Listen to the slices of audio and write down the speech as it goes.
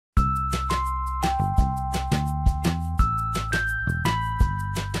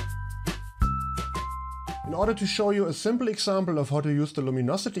In order to show you a simple example of how to use the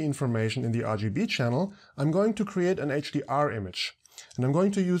luminosity information in the RGB channel, I'm going to create an HDR image. And I'm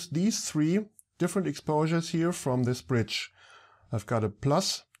going to use these three different exposures here from this bridge. I've got a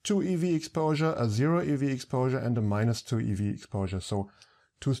 +2 EV exposure, a 0 EV exposure, and a -2 EV exposure. So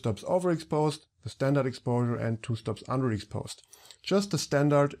 2 stops overexposed, the standard exposure, and 2 stops underexposed. Just the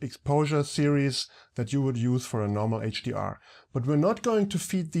standard exposure series that you would use for a normal HDR. But we're not going to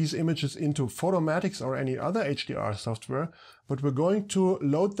feed these images into Photomatix or any other HDR software, but we're going to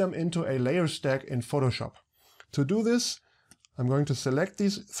load them into a layer stack in Photoshop. To do this, I'm going to select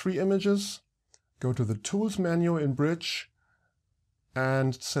these three images, go to the Tools menu in Bridge,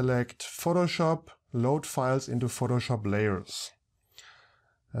 and select Photoshop, Load Files into Photoshop Layers.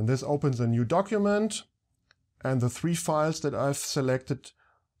 And this opens a new document, and the three files that I've selected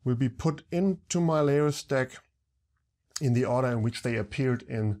will be put into my layer stack in the order in which they appeared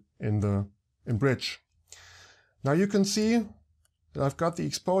in Bridge. Now you can see that I've got the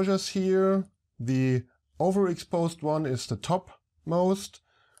exposures here. The overexposed one is the topmost.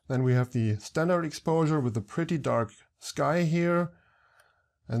 Then we have the standard exposure with the pretty dark sky here.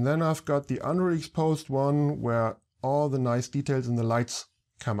 And then I've got the underexposed one where all the nice details in the lights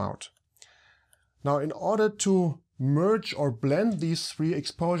come out. Now, in order to merge or blend these three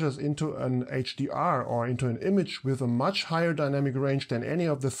exposures into an HDR or into an image with a much higher dynamic range than any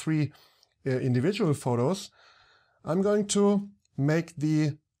of the three individual photos, I'm going to make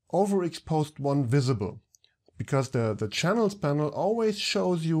the overexposed one visible, because the channels panel always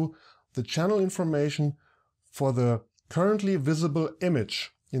shows you the channel information for the currently visible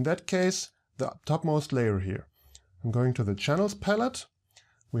image. In that case, the topmost layer here. I'm going to the channels palette.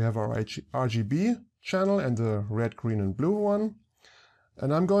 We have our RGB channel and the red, green, and blue one.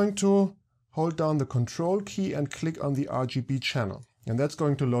 And I'm going to hold down the Control key and click on the RGB channel. And that's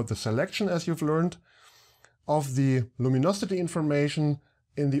going to load the selection, as you've learned, of the luminosity information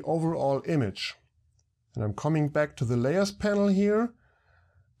in the overall image. And I'm coming back to the Layers panel here,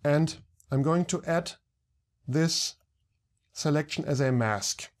 and I'm going to add this selection as a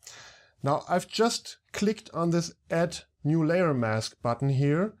mask. Now, I've just clicked on this Add New Layer Mask button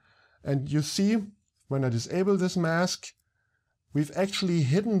here, and you see when I disable this mask, we've actually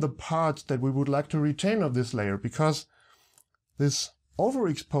hidden the parts that we would like to retain of this layer, because this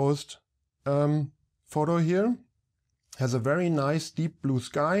overexposed photo here has a very nice deep blue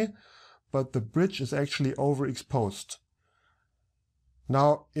sky, but the bridge is actually overexposed.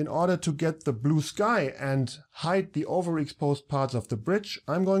 Now, in order to get the blue sky and hide the overexposed parts of the bridge,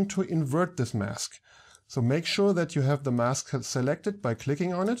 I'm going to invert this mask. So make sure that you have the mask selected by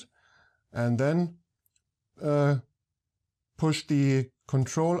clicking on it, and then push the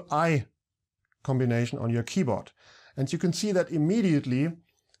Control-I combination on your keyboard. And you can see that immediately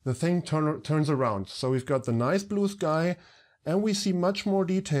the thing turns around. So we've got the nice blue sky, and we see much more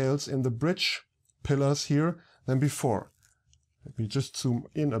details in the bridge pillars here than before. Let me just zoom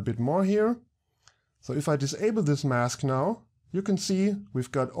in a bit more here. So if I disable this mask now, you can see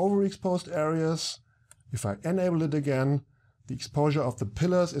we've got overexposed areas. If I enable it again, the exposure of the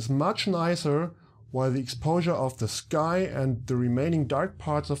pillars is much nicer, while the exposure of the sky and the remaining dark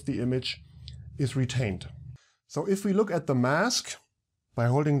parts of the image is retained. So if we look at the mask, by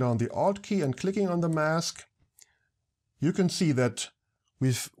holding down the Alt key and clicking on the mask, you can see that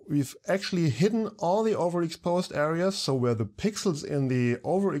we've actually hidden all the overexposed areas. So where the pixels in the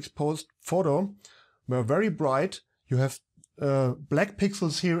overexposed photo were very bright, you have black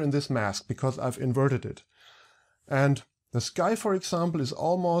pixels here in this mask because I've inverted it. And the sky, for example, is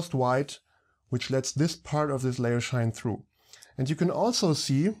almost white, which lets this part of this layer shine through. And you can also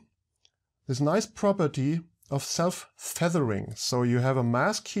see this nice property of self-feathering. So you have a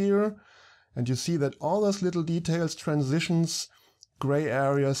mask here, and you see that all those little details, transitions, gray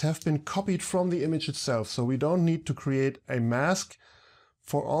areas have been copied from the image itself. So we don't need to create a mask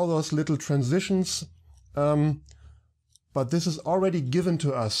for all those little transitions, but this is already given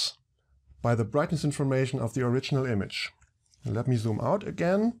to us by the brightness information of the original image. And let me zoom out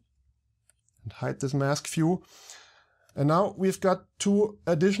again and hide this mask view. And now we've got two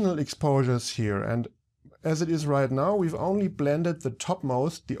additional exposures here. And as it is right now, we've only blended the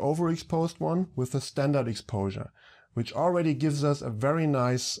topmost, the overexposed one, with the standard exposure, which already gives us a very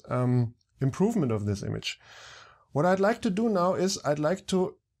nice improvement of this image. What I'd like to do now is I'd like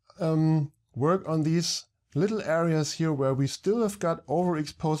to work on these little areas here where we still have got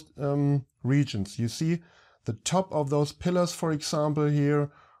overexposed regions. You see the top of those pillars, for example,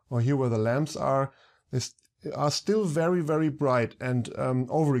 here, or here where the lamps are still very, very bright and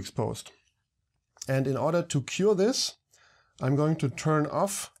overexposed. And in order to cure this, I'm going to turn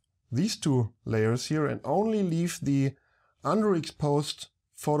off these two layers here and only leave the underexposed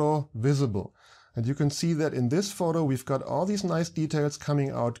photo visible. And you can see that in this photo we've got all these nice details coming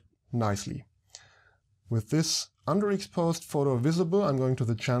out nicely. With this underexposed photo visible, I'm going to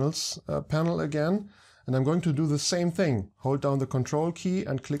the Channels panel again, and I'm going to do the same thing. Hold down the Control key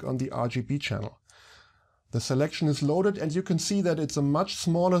and click on the RGB channel. The selection is loaded, and you can see that it's a much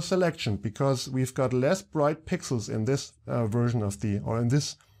smaller selection because we've got less bright pixels in this version of in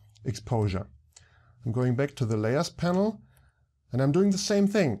this exposure. I'm going back to the Layers panel, and I'm doing the same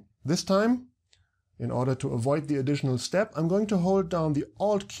thing. This time, in order to avoid the additional step, I'm going to hold down the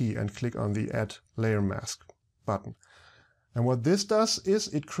Alt key and click on the Add Layer Mask button. And what this does is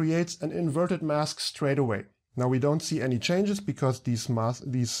it creates an inverted mask straight away. Now we don't see any changes because these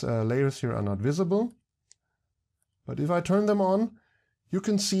layers here are not visible. But if I turn them on, you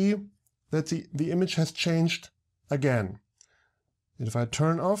can see that the image has changed again. And if I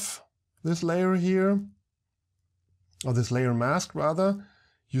turn off this layer here, or this layer mask rather,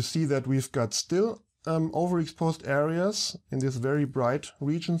 you see that we've got still overexposed areas in these very bright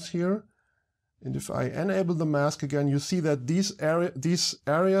regions here. And if I enable the mask again, you see that these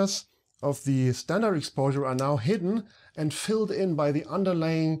areas of the standard exposure are now hidden and filled in by the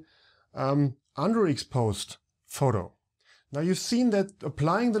underlying underexposed photo. Now you've seen that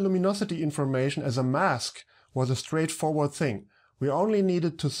applying the luminosity information as a mask was a straightforward thing. We only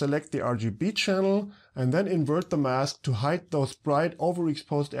needed to select the RGB channel and then invert the mask to hide those bright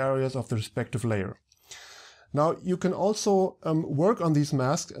overexposed areas of the respective layer. Now you can also work on these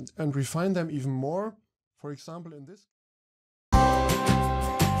masks and refine them even more. For example, in this